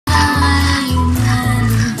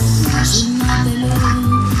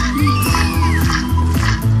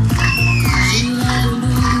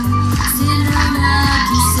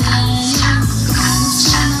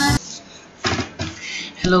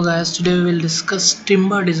Hello guys, today we will discuss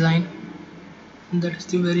timber design. That is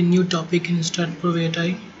the very new topic in Staad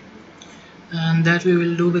and that we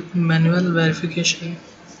will do with manual verification.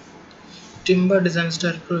 Timber design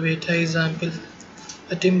Staad example.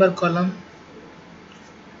 A timber column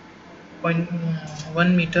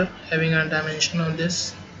 0.1 meter having a dimension of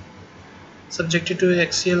this subjected to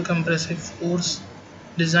axial compressive force.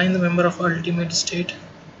 Design the member of ultimate state.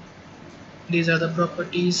 These are the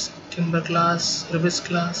properties: timber class, rubbish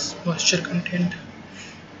class, moisture content,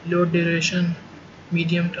 load duration,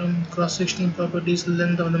 medium term, cross-sectional properties.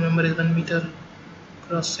 Length of the member is 1 meter,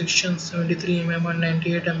 cross-section 73 mm and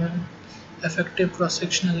 98 mm. Effective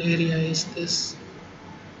cross-sectional area is this.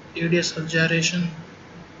 Radius of gyration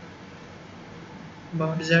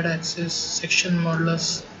about z-axis, section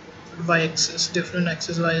modulus, y-axis, different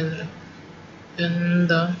axis y and z. In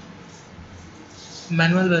the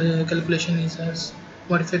manual calculation is as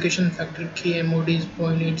modification factor KMOD is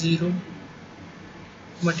 0.80,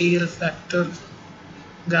 material factor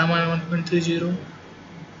gamma 1.30.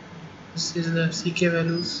 This is the CK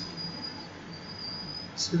values.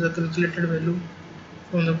 This is the calculated value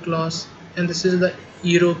from the class, and this is the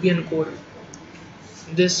European code.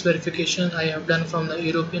 This verification I have done from the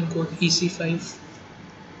European code EC5.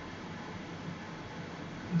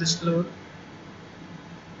 This load,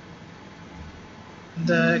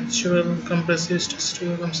 the actual compressive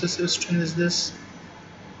strength is this.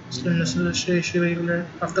 Slenderness ratio regular.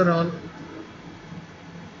 After all,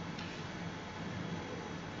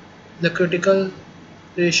 the critical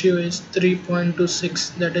ratio is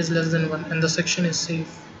 3.26, that is less than 1, and the section is safe.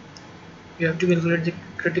 You have to calculate the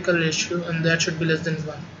critical ratio, and that should be less than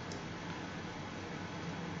 1.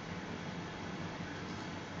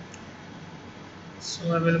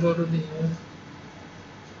 So I will go to the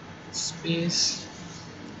space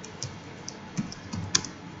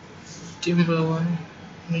timber-1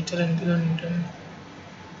 meter and kilonewton.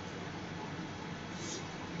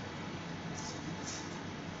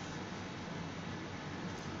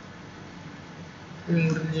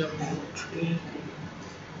 Geometry.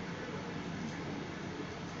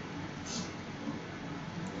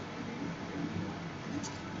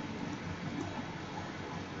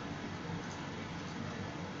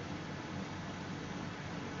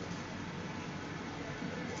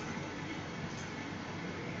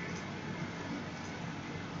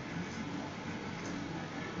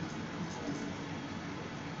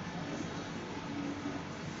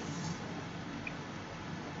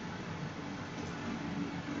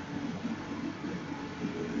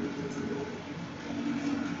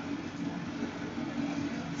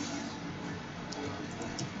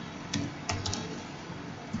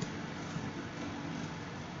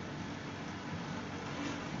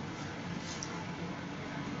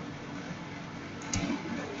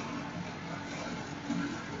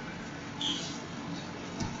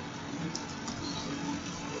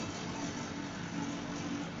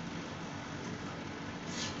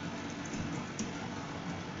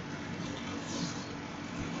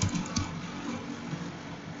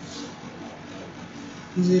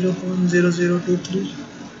 Zero point 0023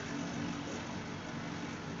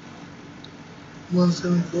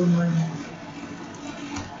 1749.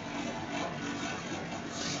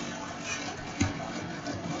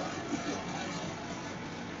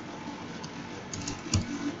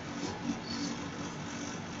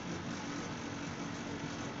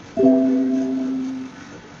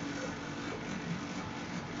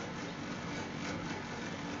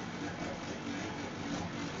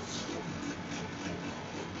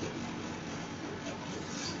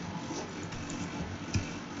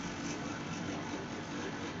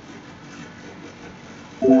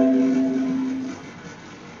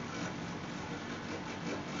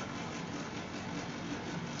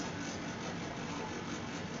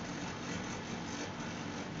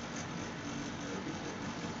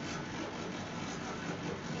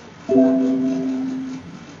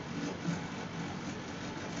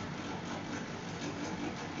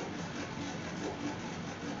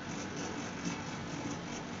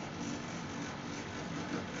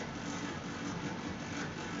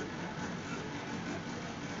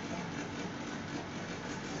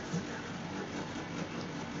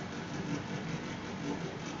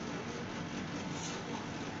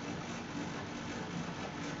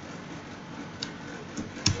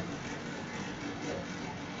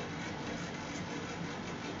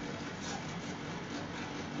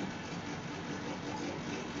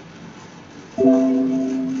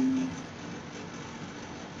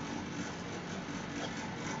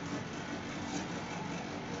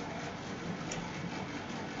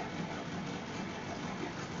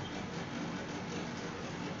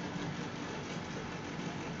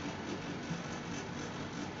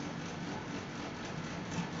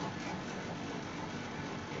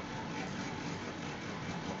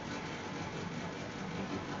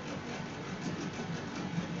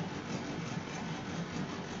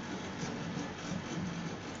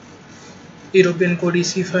 European code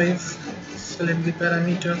EC5. Select the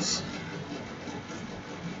parameters.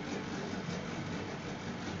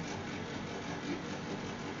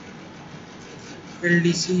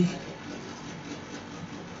 LDC,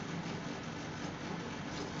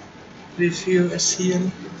 ratio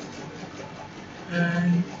SCL,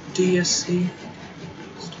 and TSC,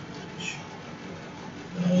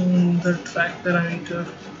 and the track parameter.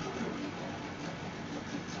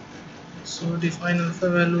 So define alpha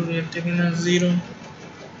value, we have taken as 0.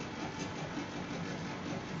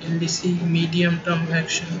 LDC, medium term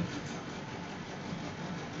action.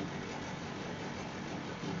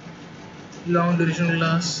 Long duration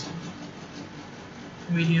glass,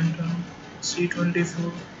 medium term.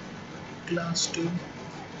 C24, class 2.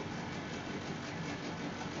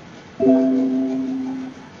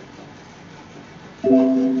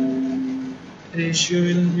 Ratio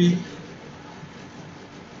will be,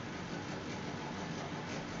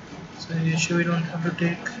 so ratio we don't have to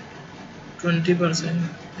take 20%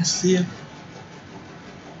 SCF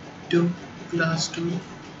to class 2,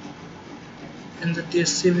 and the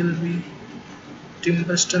TSC will be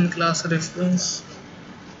Timberston class reference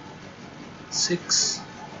 6,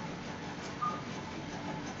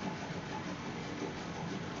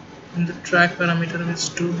 and the track parameter is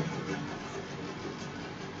 2.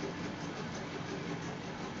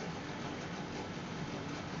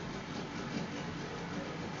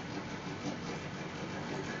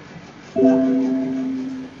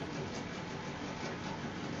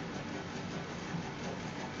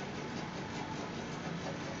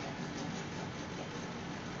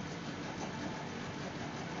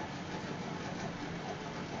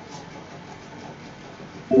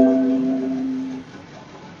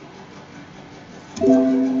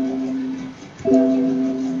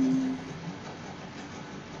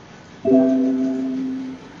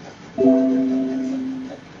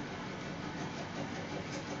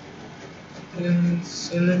 Then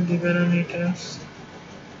select the parameters.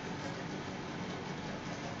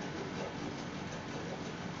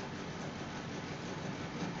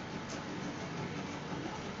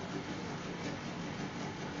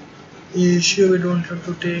 Ratio we don't have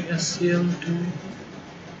to take SCL to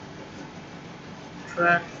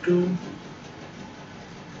track 2,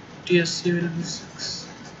 TSC will be 6.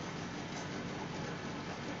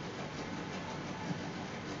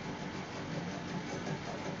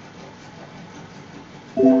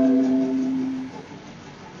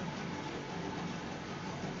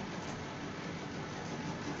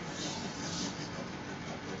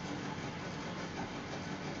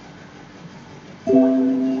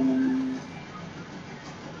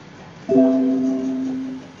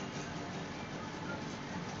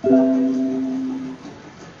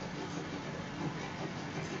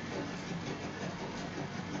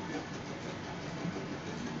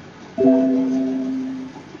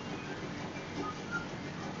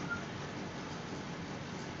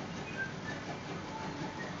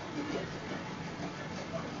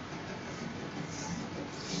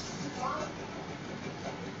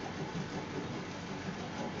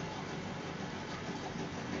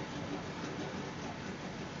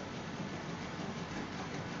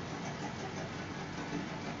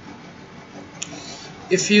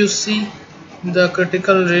 If you see, the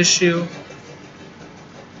critical ratio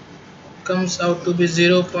comes out to be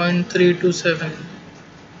 0.327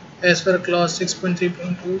 as per clause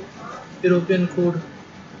 6.3.2 European code.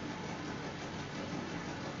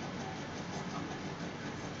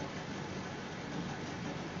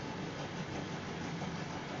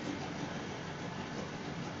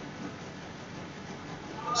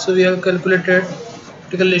 So we have calculated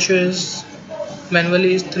critical ratio is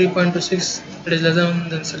manually is 3.26, it is less than 1,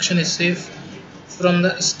 then section is safe. From the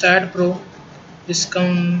Staad Pro, this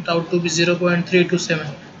count out to be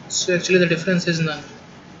 0.327, so actually the difference is none.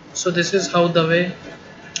 So this is how the way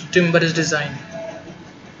timber is designed,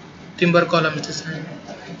 timber column is designed.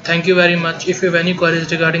 Thank you very much. If you have any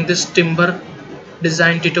queries regarding this timber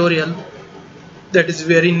design tutorial, that is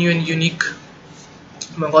very new and unique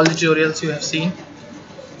among all the tutorials you have seen,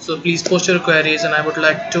 so please post your queries and I would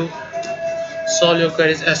like to solve your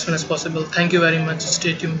queries as soon as possible. Thank you very much.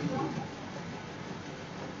 Stay tuned.